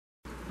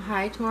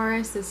Hi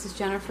Taurus, this is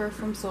Jennifer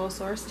from Soul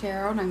Source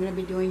Tarot, and I'm going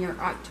to be doing your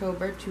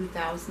October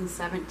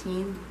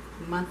 2017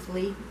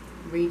 monthly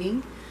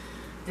reading.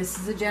 This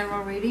is a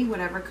general reading.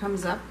 Whatever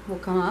comes up will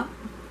come up.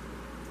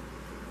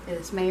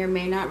 This may or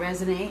may not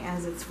resonate,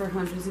 as it's for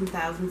hundreds and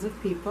thousands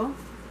of people.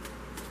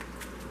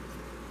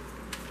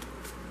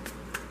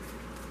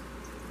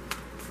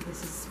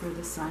 This is for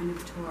the sign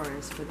of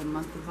Taurus for the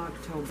month of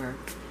October.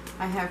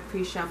 I have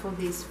pre-shuffled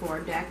these 4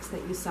 decks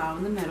that you saw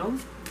in the middle.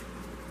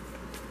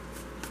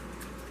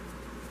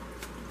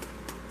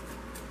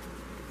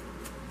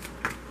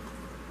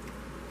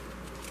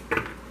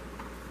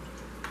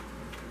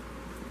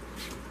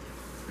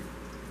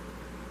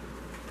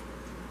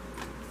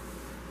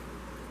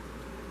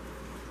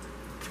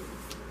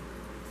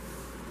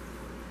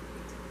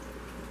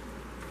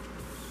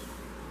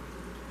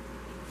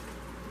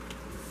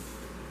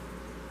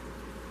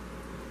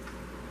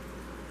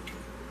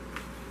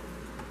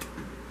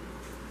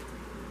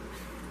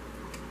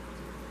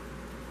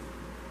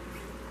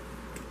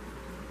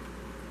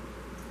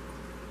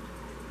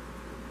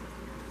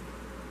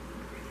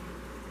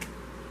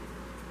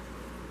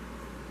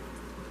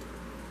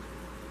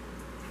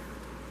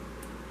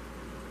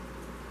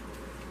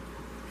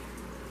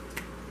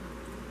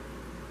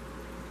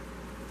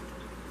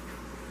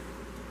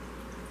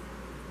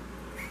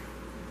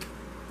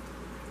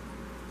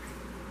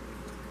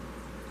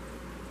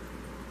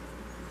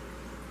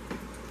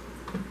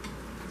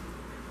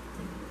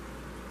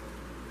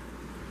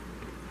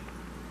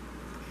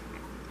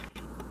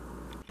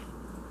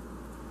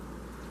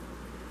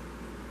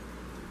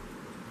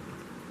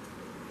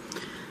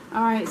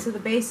 Alright, so the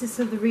basis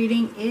of the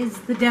reading is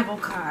the Devil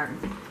card,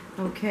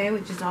 okay,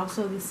 which is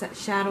also the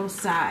shadow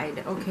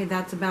side. Okay,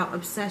 that's about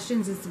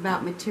obsessions, it's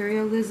about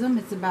materialism,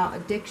 it's about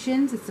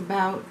addictions, it's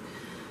about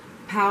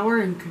power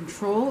and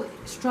control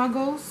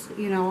struggles,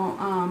 you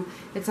know.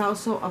 It's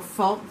also a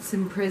false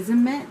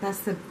imprisonment. That's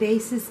the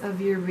basis of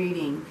your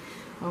reading,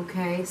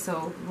 okay,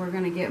 so we're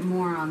going to get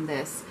more on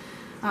this.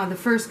 The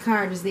first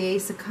card is the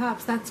Ace of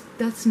Cups.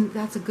 That's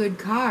a good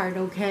card,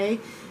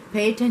 okay.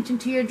 Pay attention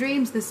to your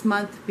dreams this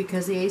month,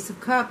 because the Ace of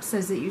Cups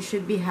says that you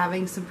should be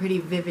having some pretty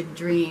vivid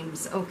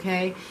dreams,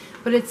 okay?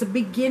 But it's a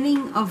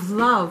beginning of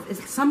love.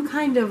 It's some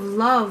kind of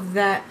love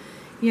that,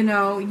 you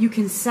know, you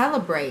can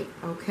celebrate,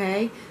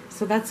 okay?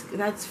 So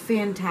that's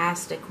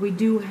fantastic. We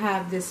do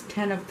have this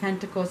 10 of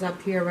Pentacles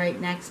up here right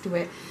next to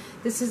it.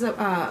 This is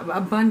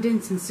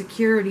abundance and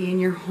security in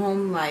your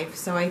home life.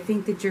 So I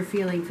think that you're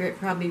feeling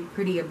probably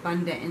pretty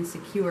abundant and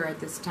secure at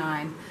this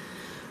time.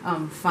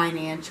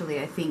 Financially,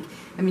 I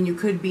mean, you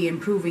could be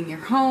improving your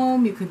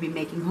home, you could be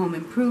making home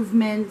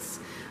improvements,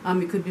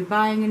 you could be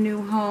buying a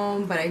new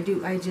home, but I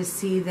just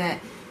see that,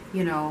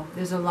 you know,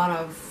 there's a lot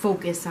of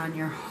focus on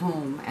your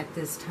home at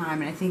this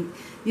time, and I think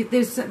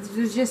there's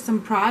just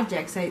some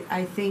projects.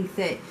 I think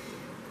that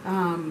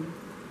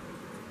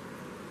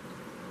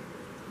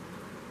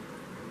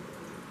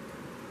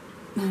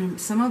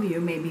some of you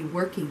may be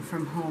working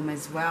from home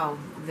as well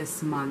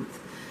this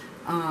month.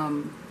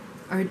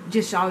 Or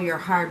just all your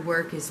hard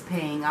work is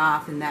paying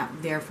off, and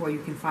that therefore you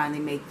can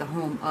finally make the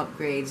home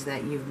upgrades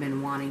that you've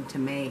been wanting to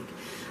make.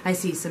 I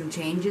see some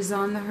changes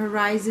on the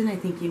horizon. I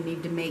think you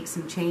need to make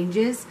some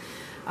changes.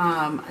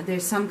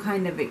 There's some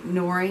kind of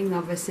ignoring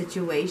of a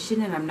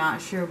situation, and I'm not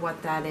sure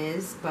what that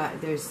is, but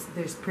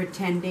there's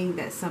pretending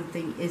that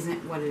something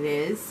isn't what it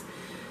is.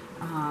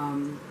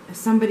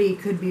 Somebody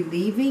could be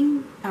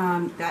leaving.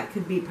 That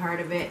could be part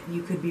of it.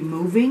 You could be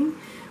moving,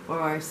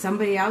 or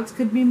somebody else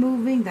could be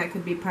moving. That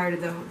could be part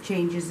of the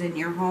changes in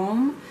your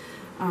home.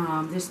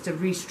 Just a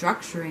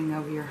restructuring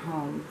of your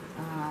home.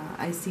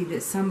 I see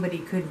that somebody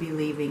could be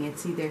leaving.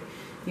 It's either,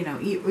 you know,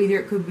 either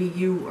it could be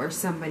you or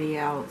somebody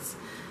else.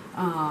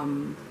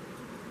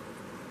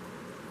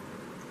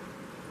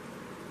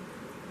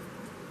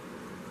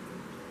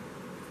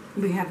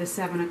 We have the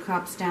 7 of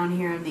Cups down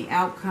here, and the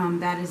outcome,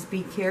 that is,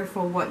 be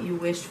careful what you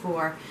wish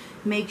for.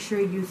 Make sure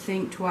you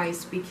think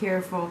twice. Be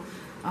careful.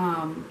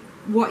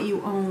 What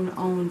you own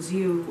owns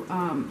you.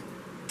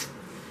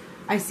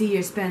 I see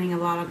you're spending a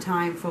lot of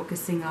time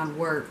focusing on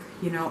work,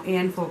 you know,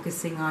 and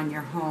focusing on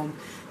your home.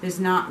 There's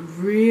not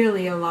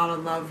really a lot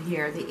of love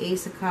here. The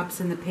Ace of Cups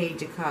and the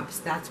Page of Cups,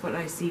 that's what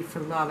I see for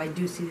love. I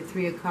do see the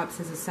 3 of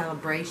Cups as a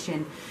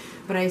celebration,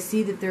 but I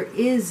see that there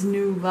is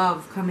new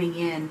love coming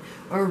in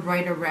or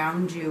right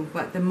around you,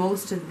 but the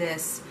most of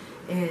this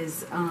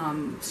is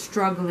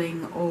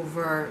struggling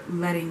over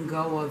letting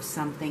go of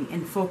something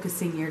and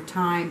focusing your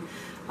time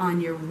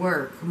on your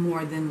work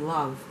more than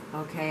love,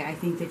 okay? I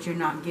think that you're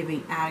not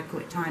giving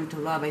adequate time to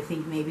love. I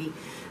think maybe,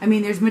 I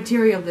mean, there's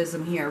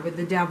materialism here with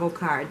the Devil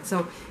card,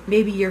 so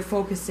maybe you're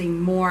focusing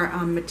more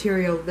on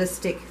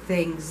materialistic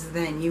things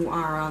than you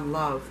are on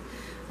love,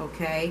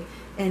 okay?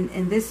 And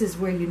this is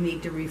where you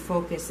need to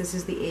refocus. This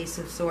is the Ace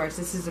of Swords.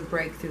 This is a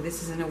breakthrough.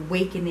 This is an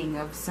awakening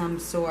of some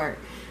sort,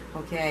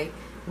 okay?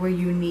 Where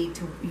you need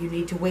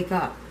to wake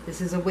up. This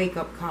is a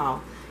wake-up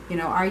call. You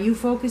know, are you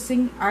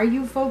focusing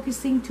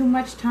too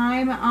much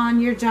time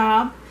on your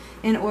job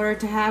in order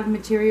to have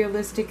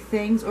materialistic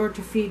things or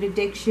to feed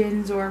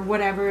addictions or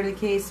whatever the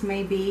case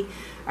may be?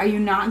 Are you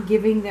not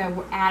giving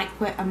the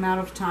adequate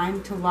amount of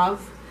time to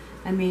love?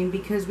 I mean,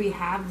 because we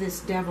have this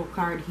devil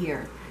card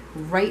here,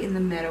 right in the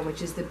middle,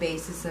 which is the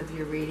basis of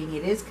your reading.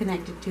 It is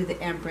connected to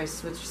the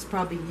Empress, which is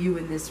probably you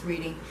in this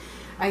reading.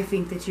 I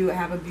think that you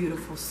have a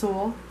beautiful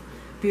soul,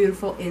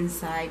 beautiful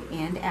inside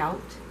and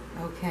out,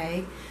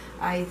 okay?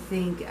 I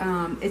think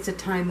it's a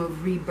time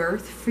of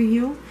rebirth for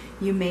you.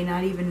 You may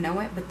not even know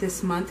it, but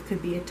this month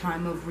could be a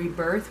time of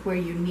rebirth where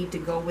you need to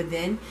go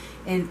within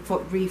and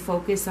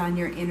refocus on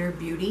your inner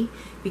beauty,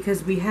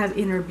 because we have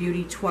inner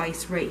beauty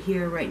twice right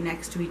here, right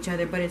next to each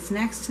other, but it's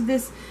next to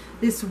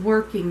this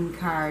working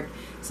card.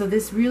 So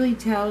this really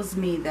tells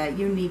me that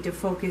you need to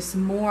focus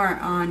more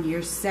on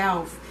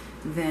yourself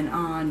than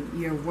on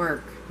your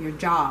work, your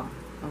job,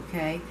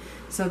 okay?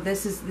 So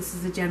this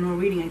is a general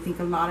reading. I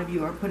think a lot of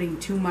you are putting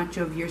too much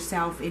of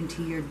yourself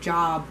into your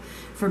job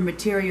for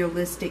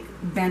materialistic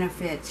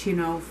benefits, you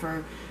know,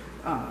 for,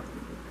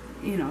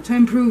 you know, to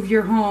improve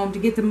your home, to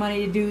get the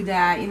money to do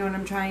that. You know what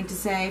I'm trying to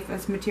say? If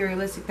that's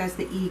materialistic, that's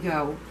the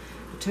ego,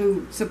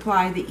 to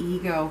supply the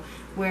ego.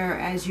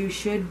 Whereas you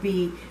should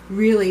be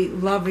really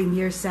loving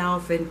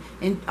yourself and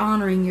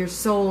honoring your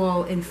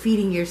soul and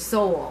feeding your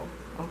soul,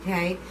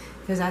 okay?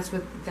 Because that's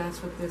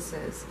what this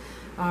is.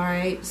 All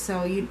right,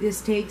 so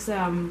this takes, you're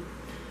going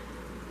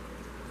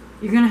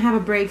to have a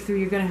breakthrough,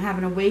 you're going to have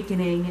an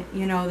awakening,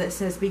 you know, that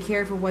says be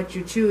careful what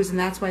you choose, and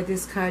that's why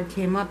this card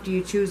came up. Do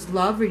you choose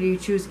love or do you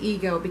choose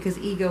ego? Because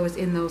ego is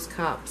in those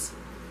cups.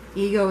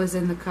 Ego is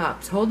in the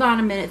cups. Hold on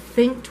a minute,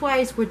 think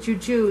twice what you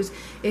choose.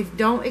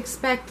 Don't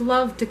expect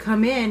love to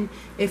come in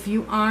if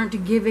you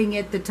aren't giving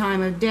it the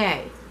time of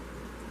day.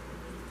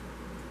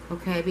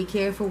 Okay, be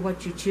careful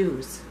what you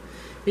choose.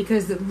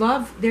 Because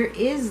there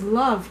is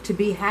love to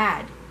be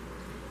had.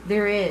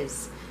 There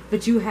is,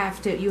 but you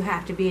have to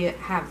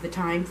have the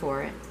time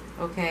for it,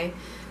 okay?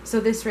 So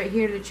this right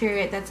here, the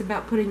Chariot, that's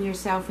about putting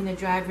yourself in the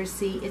driver's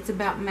seat. It's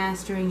about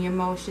mastering your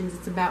emotions.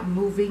 It's about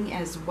moving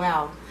as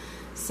well.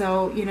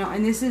 So, you know,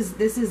 and this is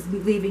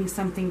leaving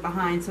something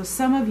behind. So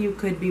some of you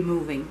could be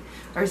moving,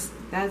 or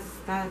that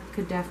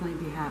could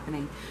definitely be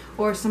happening.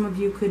 Or some of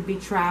you could be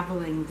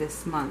traveling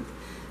this month.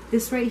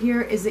 This right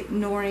here is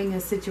ignoring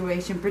a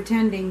situation,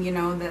 pretending, you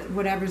know, that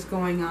whatever's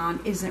going on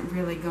isn't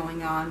really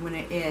going on when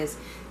it is.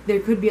 There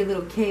could be a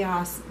little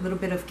chaos, a little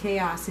bit of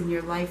chaos in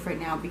your life right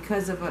now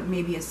because of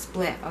maybe a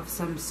split of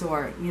some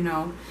sort, you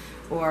know,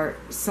 or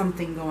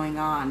something going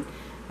on.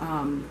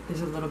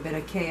 There's a little bit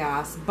of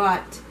chaos,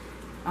 but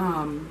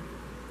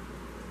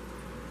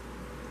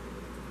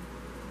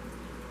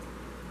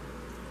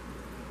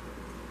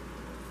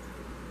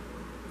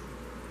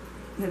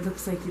it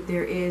looks like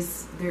there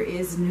is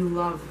new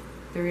love.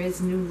 There is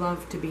new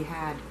love to be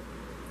had.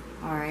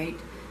 All right.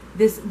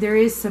 There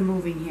is some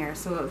moving here.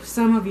 So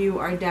some of you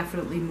are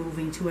definitely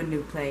moving to a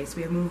new place.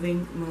 We are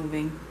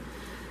moving.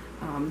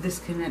 This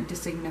can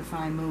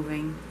signify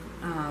moving.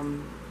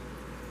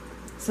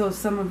 So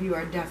some of you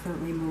are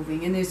definitely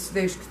moving, and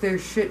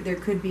there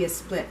could be a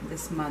split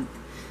this month.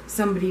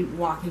 Somebody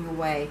walking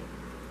away.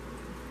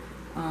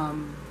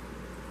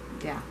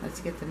 Yeah.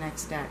 Let's get the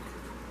next deck.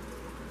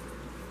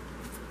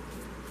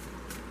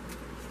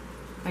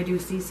 I do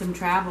see some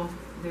travel.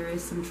 There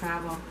is some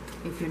travel.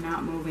 If you're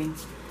not moving,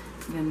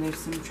 then there's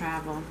some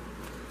travel.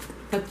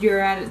 But you're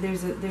at it.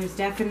 There's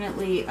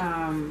definitely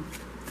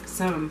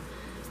some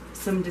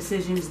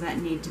decisions that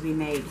need to be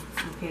made.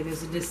 Okay,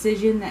 there's a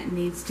decision that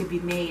needs to be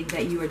made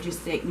that you are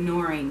just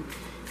ignoring.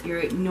 You're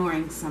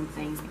ignoring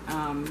something.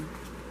 I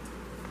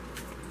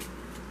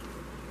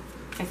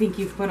think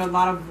you've put a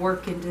lot of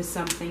work into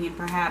something, and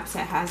perhaps it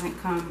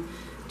hasn't come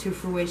to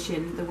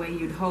fruition the way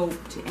you'd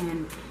hoped,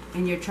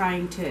 and you're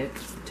trying to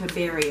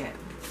bury it.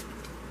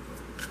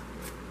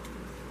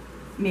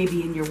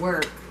 Maybe in your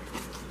work.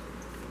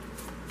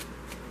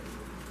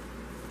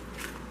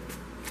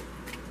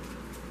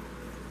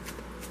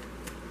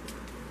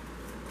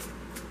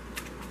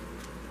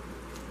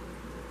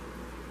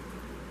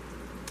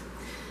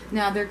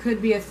 Now, there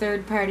could be a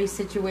third-party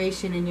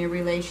situation in your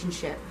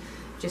relationship.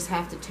 Just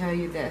have to tell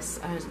you this.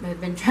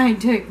 I've been trying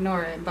to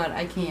ignore it, but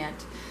I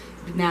can't.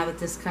 Now that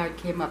this card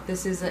came up,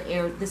 this is a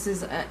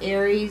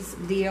Aries,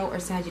 Leo, or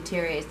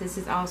Sagittarius. This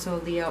is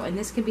also Leo, and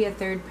this could be a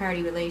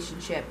third-party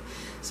relationship.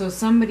 So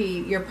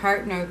somebody, your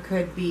partner,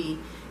 could be,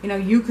 you know,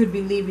 you could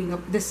be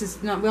leaving. This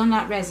will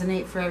not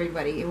resonate for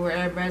everybody. It will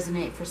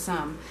resonate for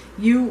some.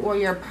 You or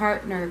your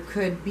partner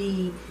could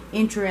be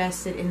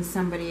interested in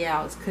somebody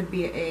else. Could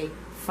be a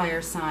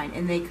fire sign,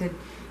 and they could,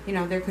 you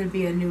know, there could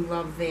be a new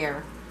love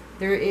there.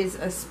 There is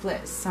a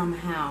split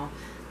somehow.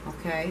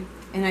 Okay.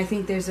 And I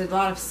think there's a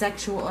lot of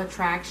sexual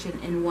attraction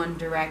in one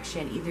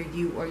direction, either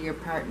you or your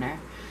partner.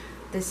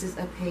 This is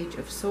a Page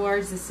of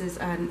Swords. This is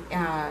an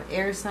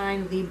air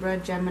sign, Libra,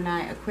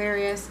 Gemini,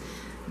 Aquarius.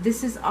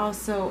 This is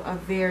also a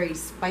very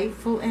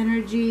spiteful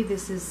energy.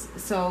 This is,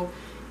 so,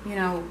 you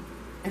know,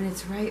 and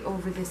it's right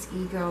over this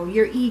ego.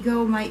 Your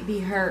ego might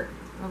be hurt,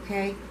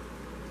 okay?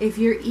 If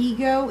your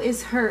ego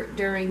is hurt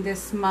during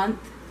this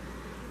month,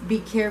 Be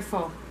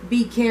careful.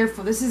 Be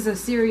careful. This is a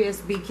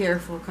serious be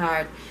careful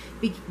card.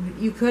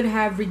 You could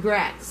have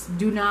regrets.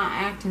 Do not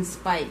act in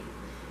spite.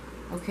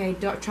 Okay?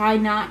 Try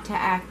not to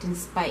act in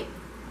spite.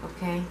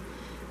 Okay?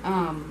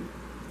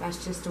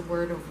 That's just a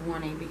word of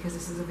warning because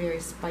this is a very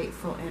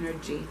spiteful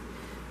energy.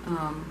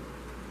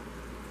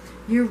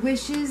 Your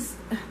wishes,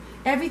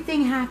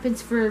 everything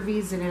happens for a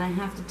reason, and I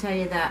have to tell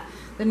you that.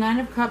 The Nine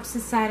of Cups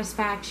is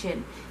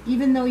satisfaction.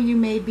 Even though you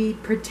may be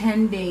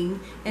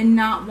pretending and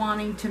not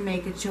wanting to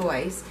make a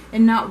choice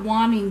and not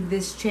wanting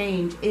this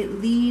change,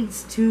 it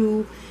leads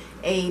to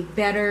a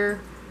better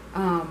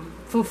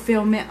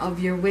fulfillment of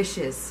your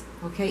wishes.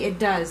 Okay, it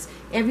does.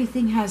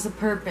 Everything has a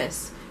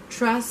purpose.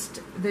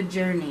 Trust the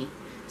journey.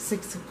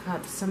 Six of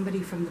Cups, somebody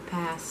from the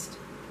past.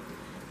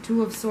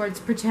 Two of Swords,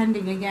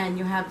 pretending again.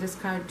 You have this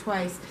card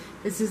twice.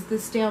 This is the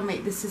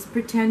stalemate. This is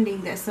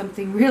pretending that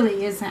something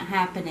really isn't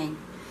happening.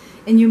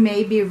 And you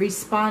may be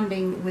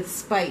responding with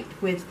spite,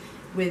 with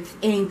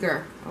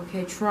anger.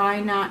 Okay, try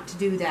not to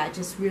do that.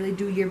 Just really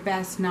do your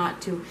best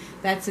not to.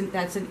 That's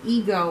an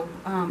ego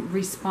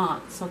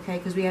response. Okay,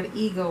 because we have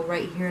ego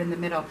right here in the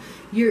middle.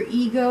 Your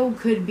ego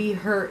could be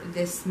hurt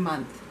this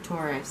month,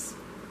 Taurus.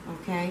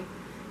 Okay,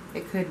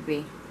 it could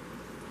be.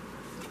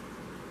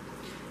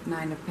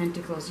 Nine of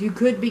Pentacles. You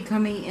could be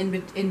becoming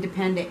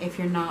independent if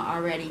you're not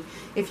already.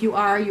 If you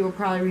are, you will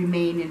probably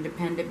remain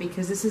independent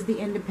because this is the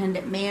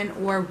independent man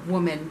or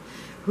woman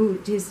who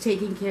is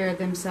taking care of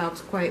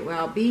themselves quite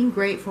well. Being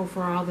grateful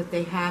for all that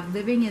they have.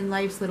 Living in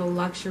life's little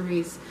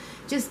luxuries.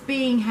 Just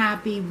being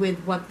happy with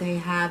what they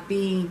have.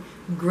 Being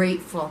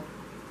grateful.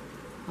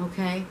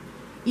 Okay?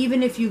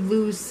 Even if you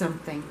lose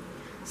something,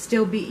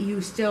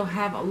 you still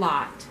have a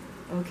lot.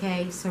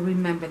 Okay? So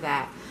remember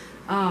that.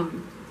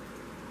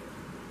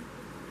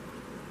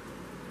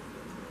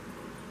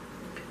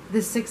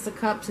 The Six of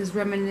Cups is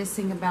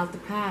reminiscing about the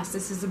past.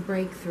 This is a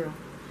breakthrough.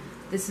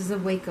 This is a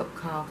wake-up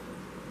call.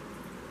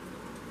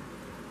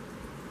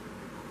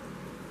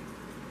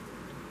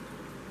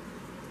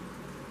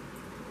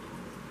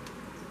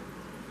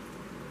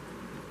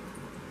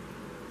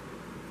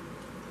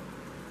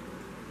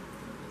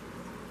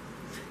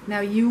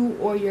 Now you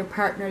or your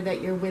partner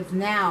that you're with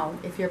now,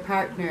 if you're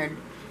partnered,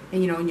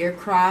 and and you're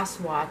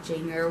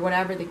cross-watching or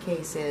whatever the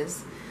case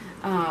is,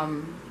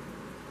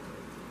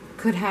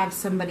 could have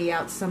somebody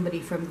else,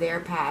 somebody from their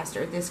past,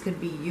 or this could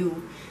be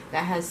you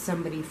that has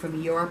somebody from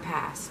your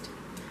past.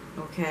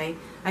 Okay,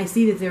 I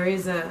see that there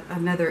is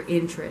another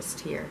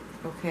interest here.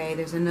 Okay,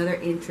 there's another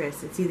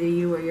interest. It's either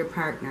you or your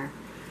partner.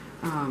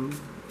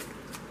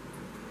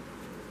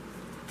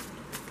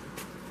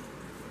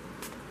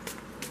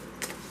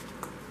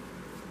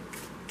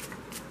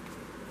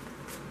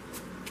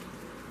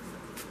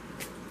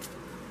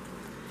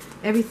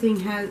 Everything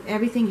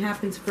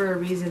happens for a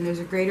reason. There's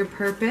a greater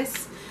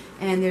purpose.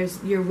 And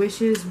your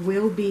wishes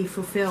will be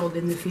fulfilled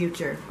in the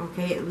future.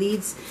 Okay, it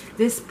leads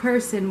this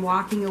person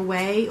walking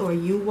away or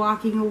you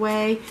walking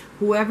away,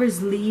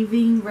 whoever's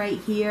leaving right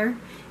here.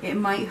 It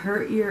might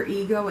hurt your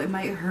ego, it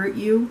might hurt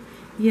you,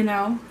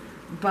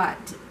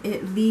 but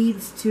it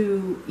leads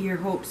to your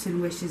hopes and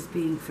wishes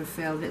being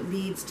fulfilled. It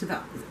leads to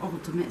the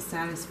ultimate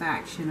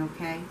satisfaction.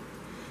 Okay,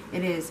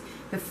 it is.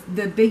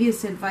 The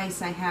biggest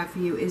advice I have for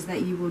you is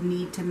that you will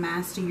need to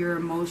master your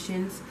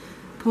emotions.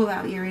 Pull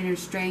out your inner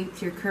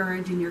strength, your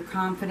courage, and your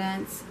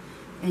confidence,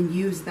 and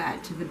use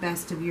that to the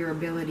best of your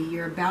ability.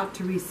 You're about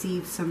to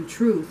receive some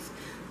truth.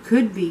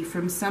 Could be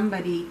from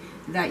somebody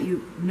that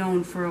you've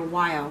known for a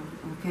while.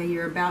 Okay,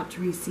 you're about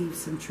to receive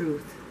some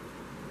truth.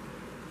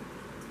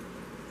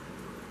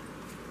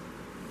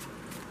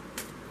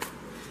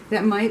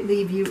 That might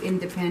leave you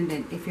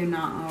independent if you're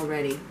not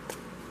already.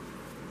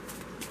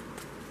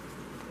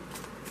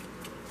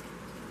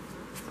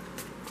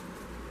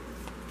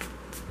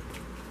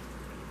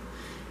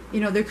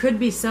 There could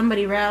be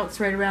somebody else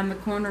right around the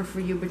corner for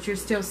you, but you're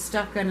still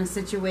stuck in a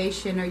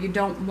situation, or you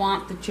don't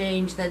want the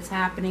change that's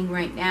happening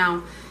right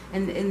now.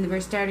 And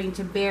we're starting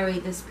to bury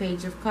this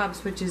Page of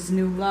Cups, which is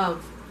new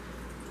love.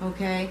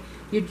 Okay?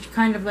 You're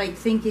kind of like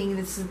thinking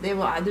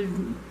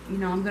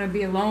I'm going to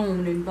be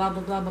alone and blah,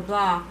 blah, blah, blah,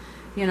 blah.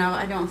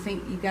 I don't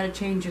think you got to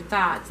change your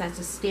thoughts. That's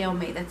a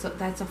stalemate.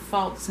 That's a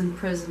false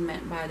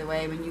imprisonment, by the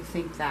way, when you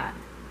think that.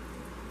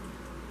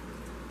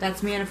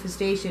 That's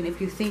manifestation.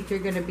 If you think you're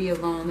going to be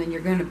alone, then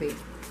you're going to be.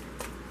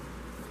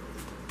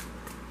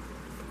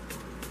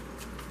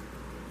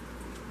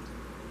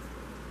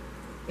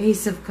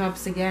 Ace of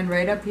Cups again,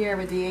 right up here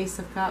with the Ace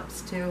of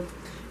Cups too.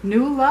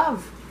 New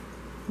love.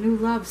 New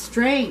love.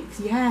 Strength.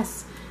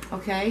 Yes.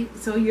 Okay.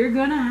 So you're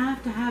going to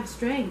have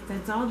strength.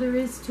 That's all there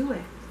is to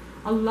it.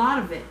 A lot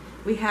of it.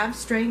 We have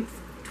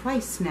strength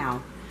twice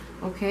now.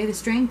 Okay, the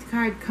Strength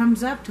card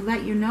comes up to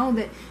let you know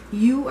that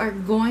you are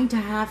going to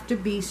have to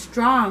be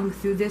strong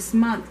through this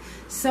month.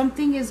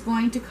 Something is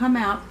going to come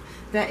out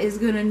that is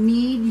going to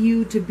need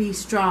you to be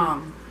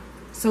strong.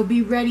 So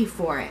be ready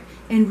for it.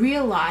 And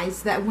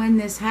realize that when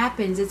this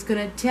happens, it's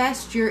going to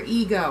test your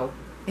ego.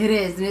 It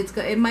is. And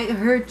it might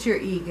hurt your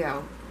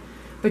ego.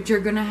 But you're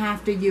going to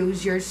have to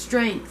use your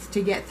strength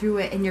to get through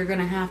it. And you're going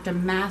to have to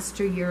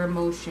master your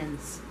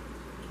emotions.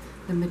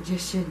 the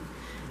Magician.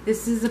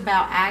 This is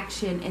about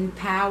action and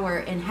power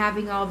and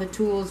having all the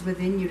tools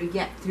within you to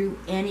get through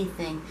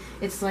anything.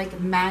 It's like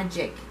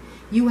magic.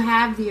 You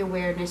have the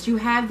awareness, you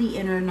have the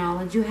inner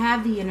knowledge, you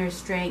have the inner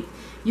strength,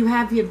 you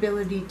have the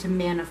ability to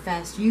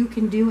manifest. You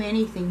can do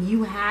anything.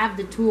 You have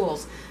the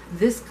tools.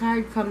 This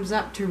card comes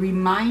up to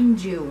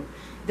remind you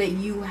that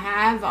you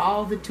have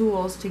all the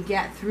tools to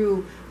get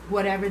through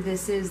whatever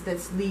this is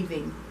that's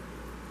leaving.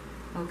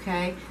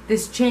 Okay?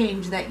 This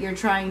change that you're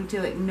trying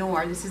to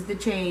ignore. This is the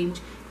change,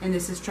 and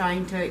this is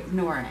trying to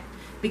ignore it.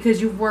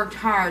 Because you've worked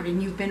hard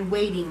and you've been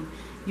waiting.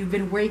 You've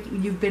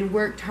been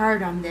worked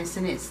hard on this,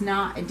 and it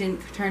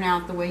didn't turn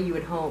out the way you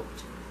had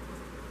hoped.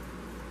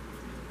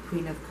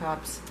 Queen of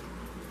Cups.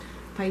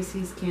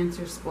 Pisces,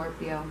 Cancer,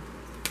 Scorpio.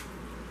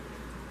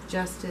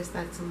 Justice,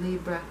 that's a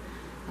Libra.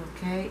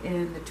 Okay,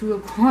 and the Two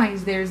of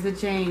Coins, there's the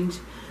change.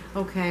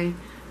 Okay,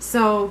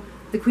 so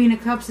the Queen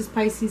of Cups is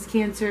Pisces,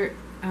 Cancer,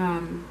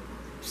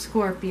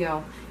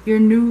 Scorpio. Your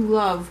new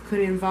love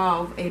could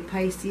involve a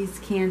Pisces,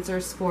 Cancer,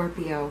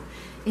 Scorpio.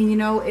 And you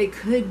know, it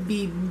could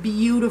be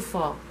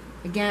beautiful.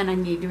 Again, I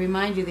need to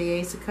remind you, the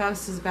Ace of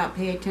Cups is about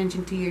pay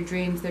attention to your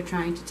dreams. They're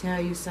trying to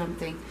tell you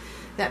something.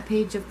 That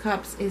Page of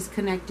Cups is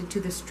connected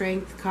to the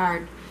Strength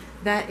card.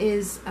 That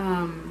is,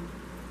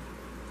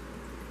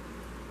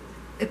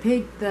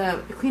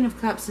 the Queen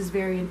of Cups is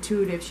very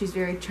intuitive. She's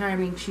very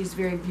charming. She's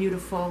very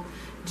beautiful,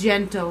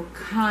 gentle,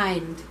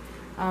 kind.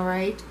 All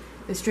right?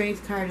 The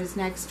Strength card is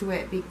next to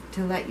it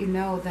to let you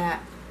know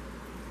that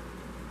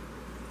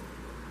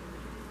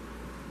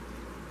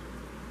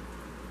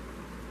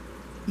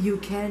you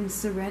can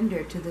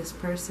surrender to this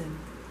person.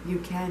 You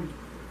can.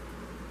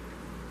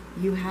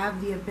 You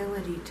have the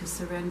ability to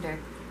surrender.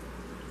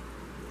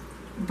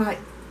 But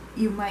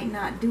you might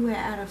not do it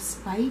out of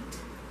spite.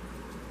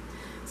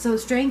 So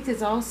Strength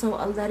is also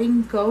a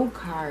letting go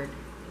card.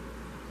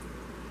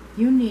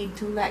 You need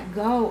to let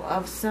go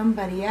of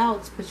somebody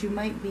else, but you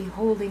might be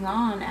holding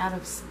on out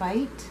of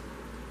spite.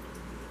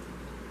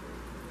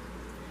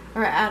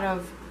 Or out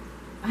of,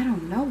 I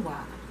don't know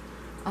what.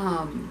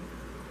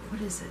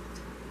 What is it?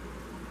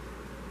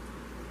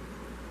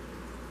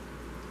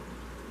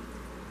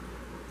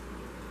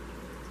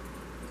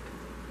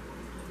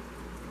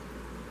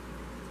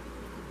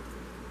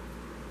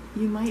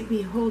 You might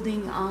be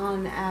holding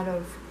on out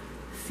of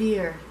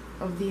fear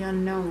of the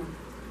unknown,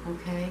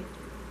 okay?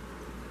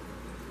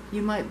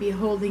 You might be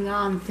holding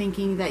on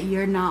thinking that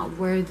you're not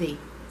worthy.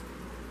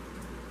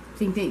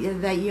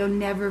 Thinking that you'll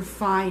never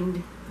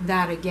find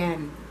that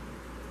again,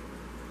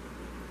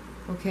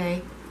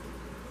 okay?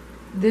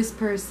 This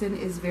person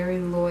is very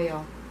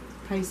loyal.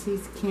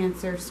 Pisces,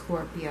 Cancer,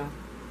 Scorpio.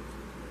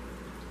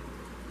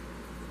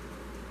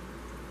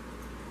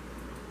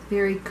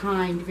 Very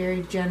kind,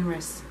 very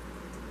generous.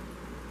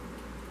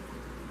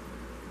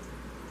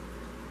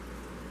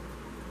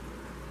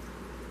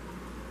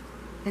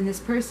 And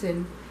this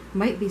person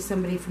might be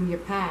somebody from your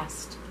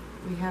past.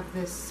 We have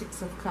this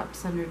Six of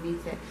Cups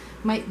underneath it.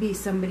 Might be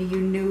somebody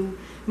you knew.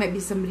 Might be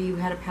somebody you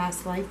had a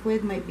past life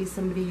with. Might be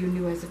somebody you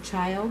knew as a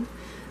child.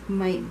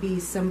 Might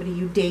be somebody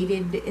you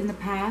dated in the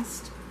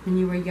past when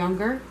you were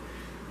younger.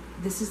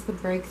 This is the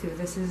breakthrough.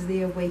 This is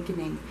the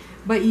awakening.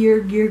 But you're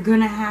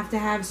going to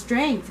have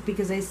strength,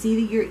 because I see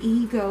that your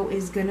ego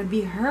is going to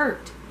be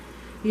hurt.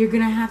 You're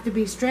going to have to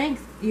be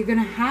strength. You're going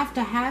to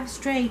have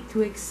strength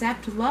to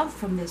accept love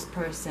from this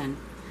person.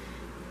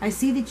 I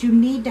see that you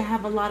need to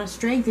have a lot of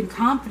strength and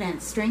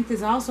confidence. Strength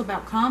is also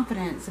about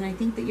confidence, and I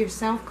think that your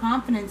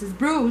self-confidence is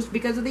bruised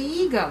because of the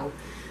ego.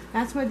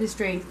 That's where the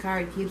Strength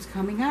card keeps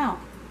coming out.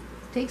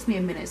 It takes me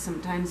a minute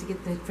sometimes to get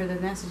for the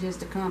messages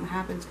to come. It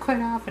happens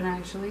quite often,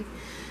 actually.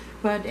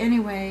 But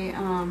anyway,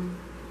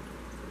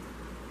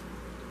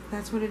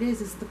 that's what it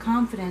is. It's the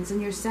confidence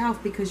in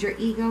yourself, because your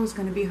ego is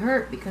going to be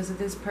hurt because of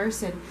this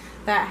person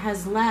that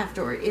has left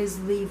or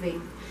is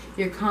leaving.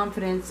 Your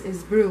confidence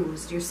is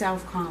bruised. Your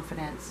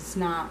self-confidence. It's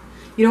not.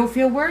 You don't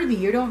feel worthy.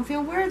 You don't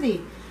feel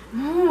worthy.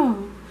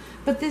 Oh,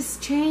 but this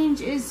change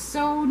is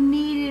so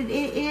needed.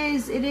 It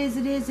is. It is.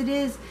 It is. It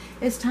is.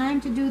 It's time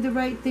to do the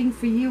right thing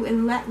for you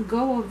and let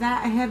go of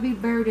that heavy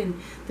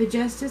burden. The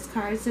Justice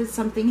card says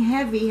something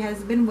heavy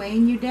has been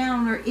weighing you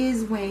down or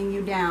is weighing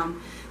you down.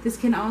 This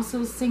can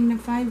also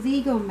signify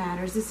legal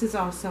matters. This is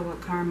also a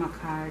karma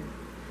card.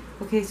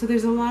 Okay, so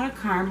there's a lot of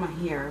karma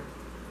here.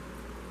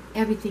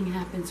 Everything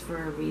happens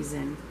for a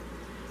reason.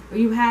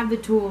 You have the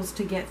tools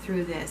to get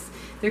through this.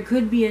 There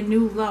could be a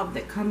new love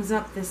that comes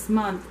up this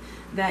month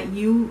that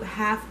you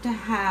have to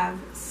have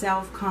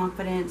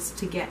self-confidence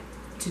to get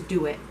to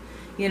do it.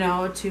 You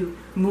know, to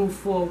move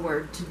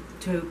forward,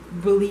 to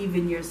believe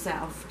in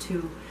yourself,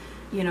 to,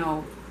 you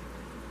know,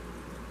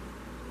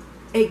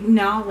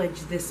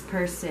 acknowledge this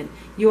person.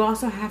 You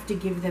also have to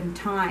give them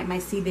time. I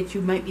see that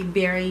you might be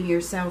burying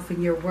yourself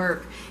in your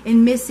work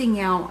and missing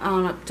out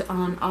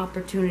on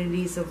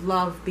opportunities of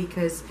love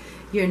because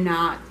you're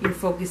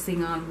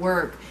focusing on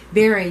work,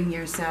 burying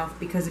yourself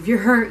because of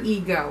your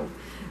ego.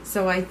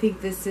 So I think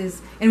this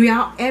is, and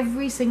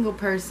every single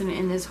person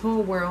in this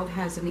whole world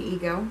has an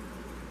ego.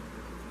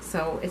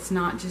 So it's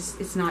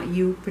not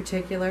you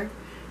particular.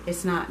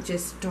 It's not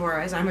just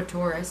Taurus. I'm a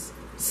Taurus.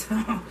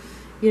 So,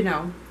 you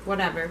know,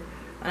 whatever.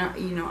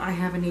 You know, I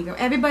have an ego.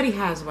 Everybody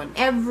has one.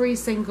 Every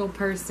single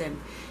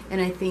person.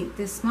 And I think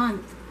this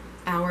month,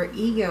 our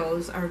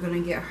egos are going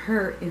to get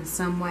hurt in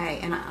some way.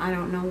 And I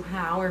don't know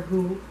how or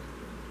who.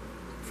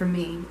 For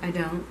me, I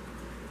don't.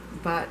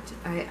 But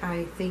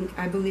I think,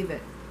 I believe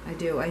it. I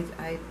do.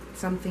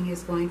 Something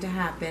is going to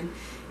happen.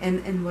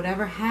 And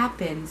whatever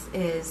happens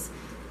is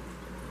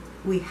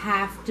we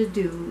have to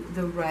do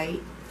the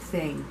right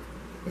thing.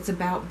 It's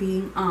about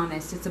being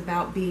honest. It's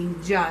about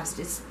being just.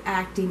 It's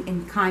acting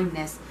in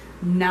kindness,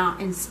 not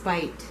in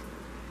spite.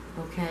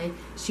 Okay?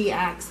 She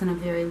acts in a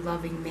very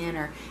loving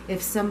manner.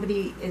 If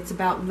somebody, it's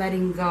about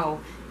letting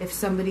go. If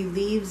somebody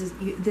leaves,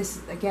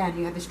 this, again,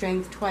 you have the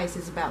strength twice,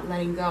 it's about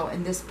letting go.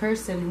 And this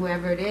person,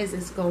 whoever it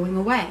is going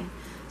away.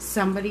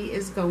 Somebody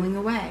is going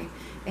away.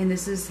 And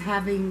this is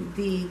having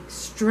the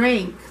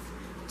strength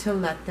to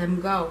let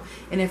them go.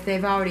 And if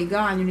they've already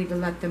gone, you need to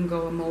let them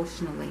go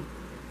emotionally.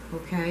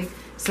 Okay?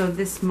 So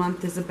this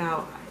month is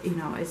about, you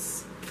know,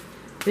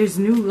 there's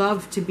new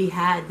love to be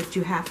had, but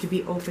you have to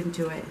be open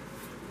to it.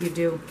 You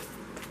do.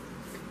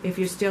 If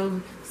you're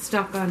still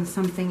stuck on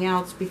something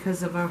else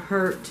because of a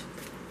hurt,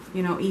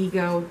 you know,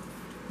 ego,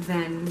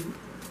 then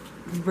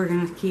we're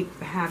going to keep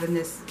having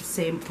this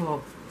same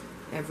pull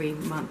every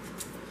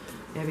month,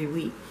 every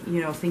week.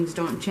 You know, things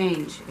don't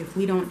change. If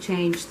we don't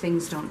change,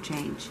 things don't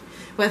change.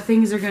 But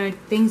things are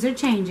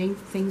changing.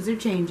 Things are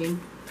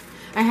changing.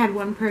 I had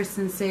one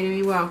person say to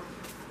me, well,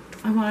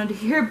 I wanted to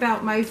hear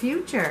about my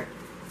future.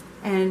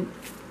 And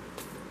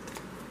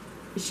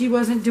she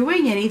wasn't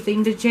doing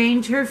anything to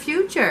change her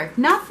future.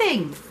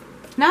 Nothing.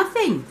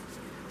 Nothing.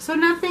 So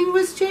nothing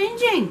was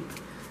changing.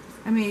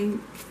 I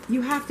mean,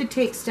 you have to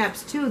take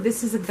steps too.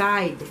 This is a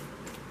guide.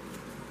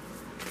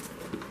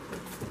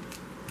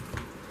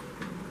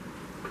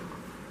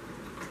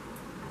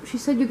 She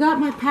said, you got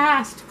my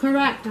past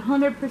correct,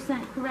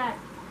 100% correct.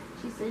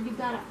 She said, you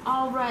got it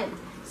all right.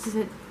 She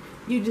said,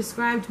 you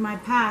described my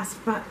past,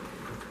 but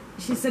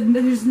she said,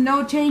 there's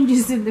no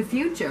changes in the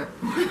future.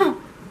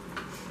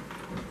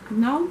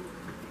 No.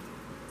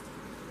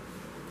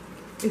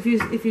 If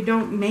you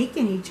don't make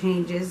any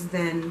changes,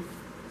 then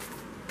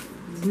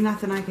there's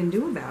nothing I can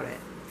do about it.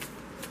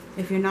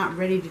 If you're not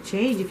ready to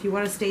change, if you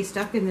want to stay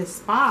stuck in this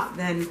spot,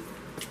 then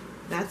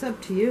that's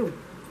up to you.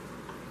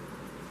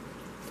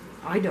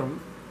 I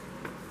don't.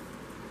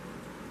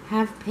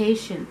 Have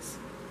patience.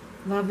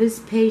 Love is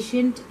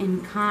patient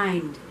and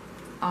kind,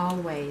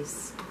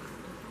 always.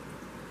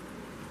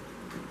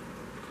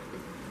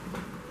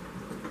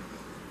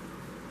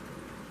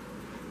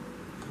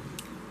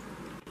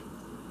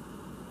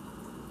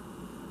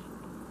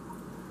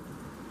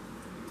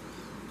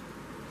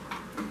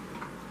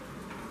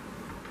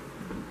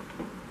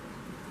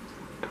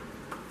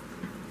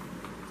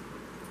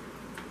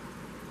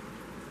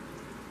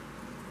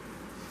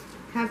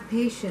 Have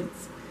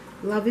patience.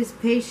 Love is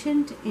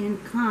patient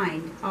and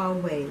kind,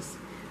 always.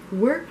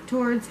 Work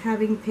towards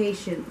having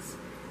patience.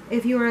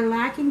 If you are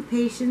lacking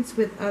patience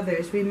with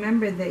others,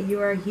 remember that you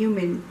are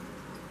human.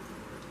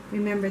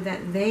 Remember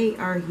that they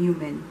are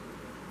human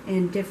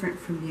and different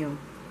from you.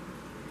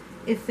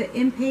 If the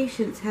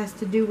impatience has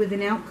to do with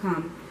an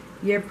outcome,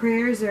 your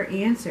prayers are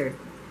answered.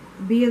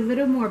 Be a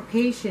little more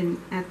patient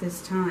at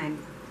this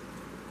time.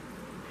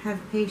 Have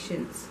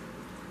patience.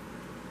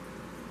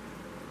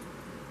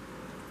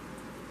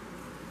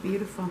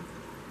 Beautiful.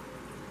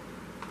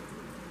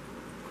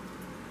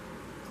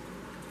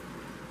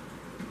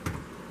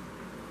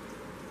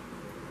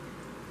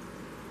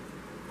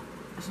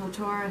 So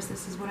Taurus,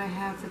 this is what I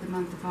have for the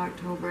month of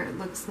October. It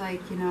looks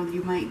like, you know,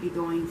 you might be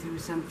going through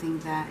something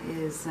that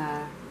is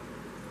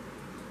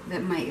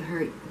that might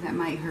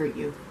hurt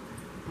you.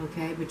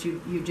 Okay, but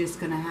you're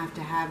just gonna have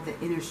to have the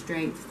inner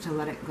strength to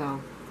let it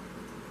go.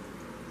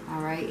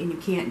 Alright, and you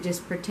can't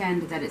just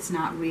pretend that it's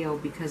not real,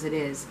 because it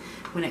is.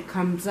 When it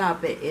comes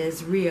up, it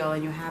is real,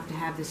 and you have to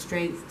have the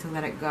strength to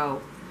let it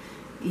go.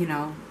 You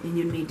know, and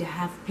you need to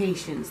have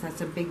patience.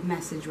 That's a big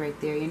message right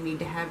there. You need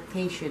to have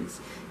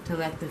patience to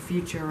let the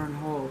future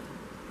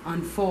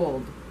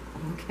unfold.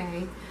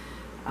 Okay?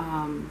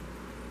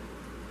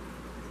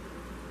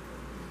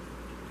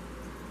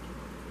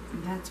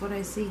 That's what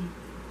I see.